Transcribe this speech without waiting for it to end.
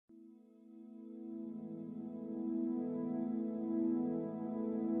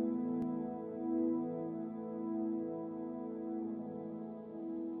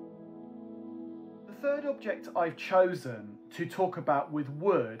third object I've chosen to talk about with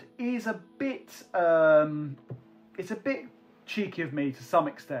wood is a bit, it's a bit cheeky of me to some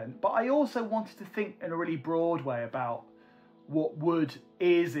extent, but I also wanted to think in a really broad way about what wood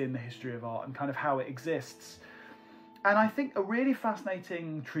is in the history of art and kind of how it exists. And I think a really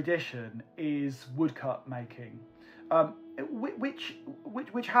fascinating tradition is woodcut making,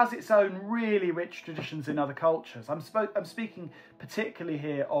 which has its own really rich traditions in other cultures. I'm speaking particularly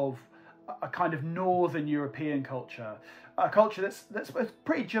here of a kind of Northern European culture, a culture that's a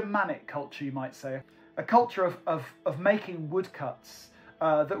pretty Germanic culture, you might say, a culture of making woodcuts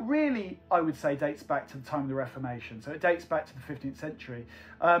that really, I would say, dates back to the time of the Reformation. So it dates back to the 15th century.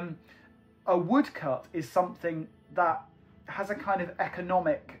 A woodcut is something that has a kind of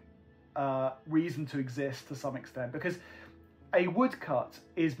economic reason to exist to some extent, because a woodcut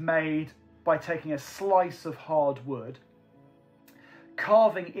is made by taking a slice of hard wood,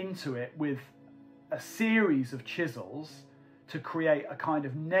 carving into it with a series of chisels to create a kind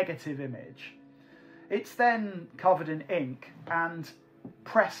of negative image. It's then covered in ink and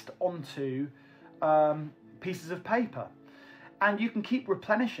pressed onto pieces of paper. And you can keep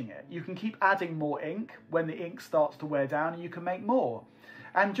replenishing it. You can keep adding more ink when the ink starts to wear down, and you can make more.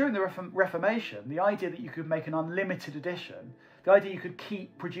 And during the Reformation, the idea that you could make an unlimited edition, the idea you could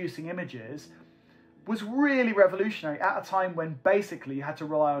keep producing images, was really revolutionary at a time when basically you had to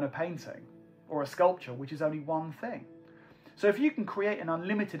rely on a painting or a sculpture, which is only one thing. So if you can create an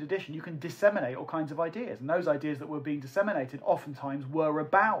unlimited edition, you can disseminate all kinds of ideas. And those ideas that were being disseminated oftentimes were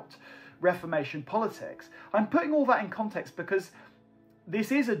about Reformation politics. I'm putting all that in context because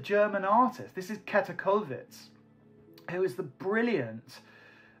this is a German artist. This is Kathe Kollwitz, who is the brilliant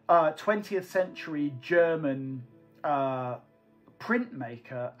 20th century German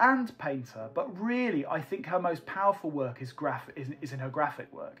printmaker and painter, but really I think her most powerful work is in her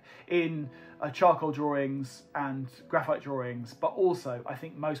graphic work, in charcoal drawings and graphite drawings, but also I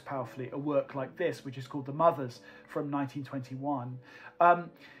think most powerfully a work like this, which is called The Mothers from 1921.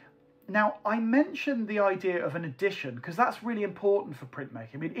 Now, I mentioned the idea of an edition because that's really important for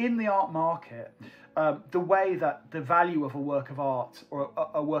printmaking. I mean, in the art market, the way that the value of a work of art or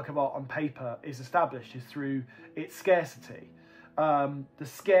a work of art on paper is established is through its scarcity. The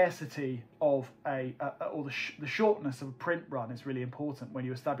scarcity of the shortness of a print run is really important when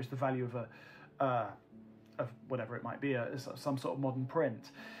you establish the value of whatever it might be, some sort of modern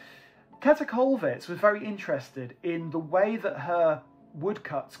print. Kathe Kollwitz was very interested in the way that her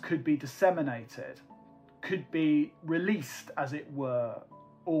woodcuts could be disseminated, could be released, as it were,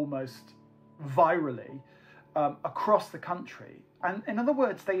 almost virally across the country. And in other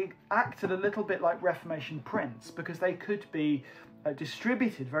words, they acted a little bit like Reformation prints because they could be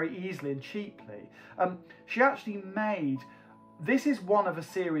distributed very easily and cheaply. She actually made, this is one of a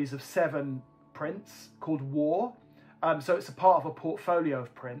series of 7 prints called War. So it's a part of a portfolio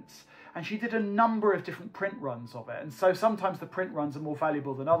of prints. And she did a number of different print runs of it. And so sometimes the print runs are more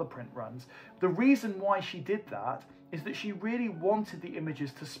valuable than other print runs. The reason why she did that is that she really wanted the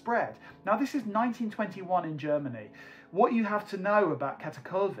images to spread. Now, this is 1921 in Germany. What you have to know about Kathe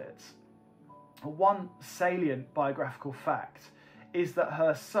Kollwitz, one salient biographical fact, is that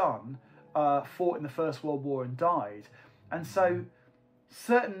her son fought in the First World War and died. And so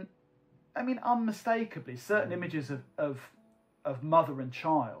unmistakably, certain images of mother and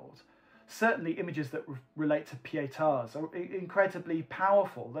child, certainly images that relate to pietas, are incredibly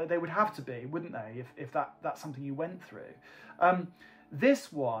powerful. They would have to be, wouldn't they, if that's something you went through.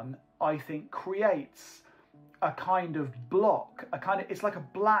 This one, I think, creates a kind of block, it's like a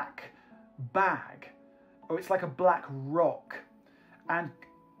black bag, or it's like a black rock. And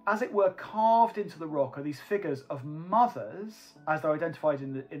as it were, carved into the rock are these figures of mothers, as they're identified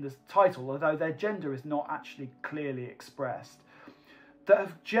in the title, although their gender is not actually clearly expressed, that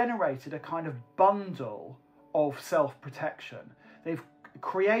have generated a kind of bundle of self-protection. They've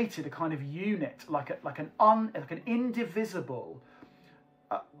created a kind of unit, like an indivisible,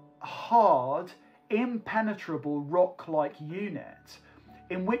 hard, impenetrable rock-like unit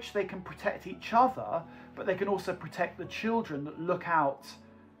in which they can protect each other, but they can also protect the children that look out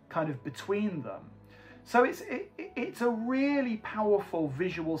kind of between them. So it's a really powerful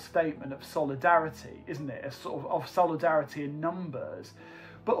visual statement of solidarity, isn't it? A sort of solidarity in numbers.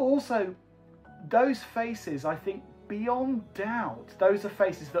 But also, those faces, I think, beyond doubt, those are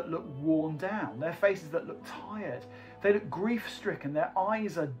faces that look worn down. They're faces that look tired. They look grief-stricken. Their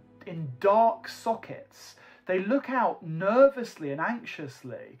eyes are in dark sockets. They look out nervously and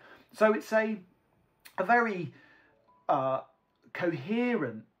anxiously. So it's a very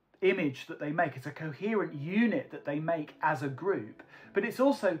coherent image that they make. It's a coherent unit that they make as a group, but it's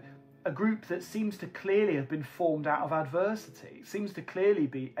also a group that seems to clearly have been formed out of adversity. It seems to clearly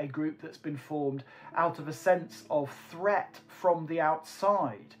be a group that's been formed out of a sense of threat from the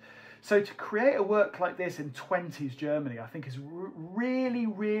outside. So to create a work like this in 20s Germany, I think is really,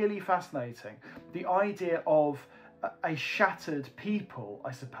 really fascinating. The idea of a shattered people,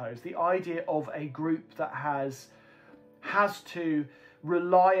 I suppose, the idea of a group that has to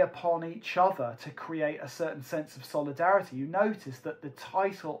rely upon each other to create a certain sense of solidarity. You notice that the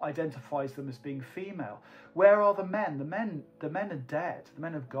title identifies them as being female. Where are the men? The men are dead. The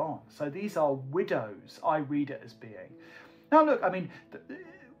men have gone. So these are widows, I read it as being. Now look, I mean,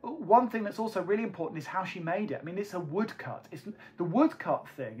 one thing that's also really important is how she made it. I mean, it's a woodcut. The woodcut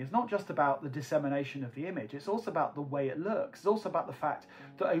thing is not just about the dissemination of the image, it's also about the way it looks. It's also about the fact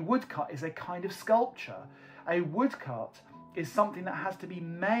that a woodcut is a kind of sculpture. A woodcut is something that has to be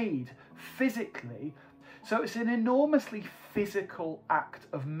made physically. So it's an enormously physical act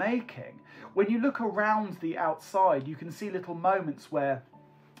of making. When you look around the outside, you can see little moments where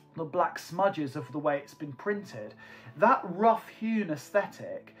the black smudges of the way it's been printed. That rough-hewn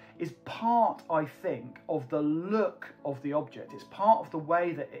aesthetic is part, I think, of the look of the object. It's part of the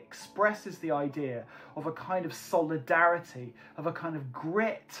way that it expresses the idea of a kind of solidarity, of a kind of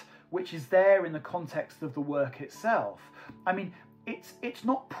grit, which is there in the context of the work itself. I mean, it's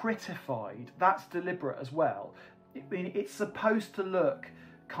not prettified, that's deliberate as well. I mean, it's supposed to look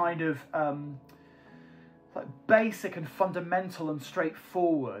kind of like basic and fundamental and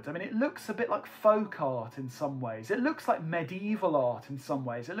straightforward. I mean, it looks a bit like folk art in some ways. It looks like medieval art in some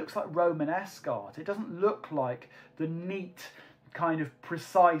ways. It looks like Romanesque art. It doesn't look like the neat, kind of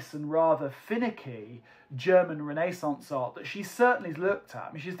precise and rather finicky German Renaissance art that she certainly looked at.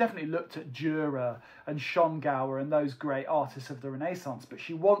 I mean, she's definitely looked at Dürer and Schongauer and those great artists of the Renaissance, but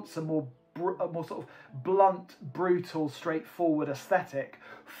she wants a more sort of blunt, brutal, straightforward aesthetic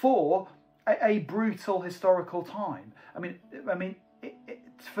for a brutal historical time. I mean,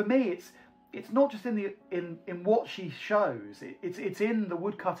 for me, it's not just in what she shows. It's in the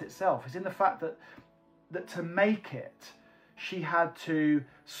woodcut itself. It's in the fact that to make it, she had to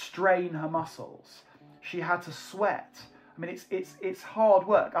strain her muscles. She had to sweat. I mean, it's hard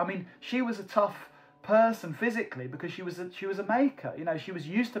work. I mean, she was a tough person physically because she was a maker. You know, she was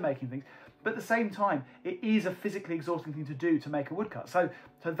used to making things. But at the same time, it is a physically exhausting thing to do to make a woodcut. So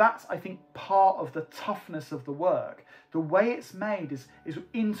that's, I think, part of the toughness of the work. The way it's made is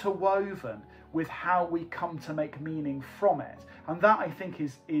interwoven with how we come to make meaning from it. And that, I think,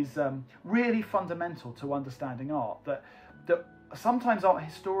 is really fundamental to understanding art. That sometimes art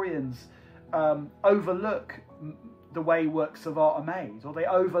historians overlook the way works of art are made, or they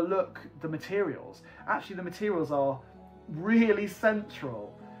overlook the materials. Actually, the materials are really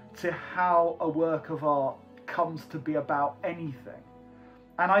central to how a work of art comes to be about anything.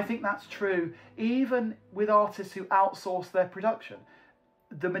 And I think that's true even with artists who outsource their production.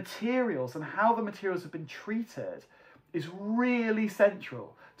 The materials and how the materials have been treated is really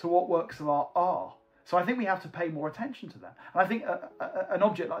central to what works of art are. So I think we have to pay more attention to them. And I think an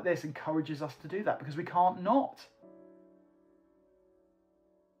object like this encourages us to do that because we can't not.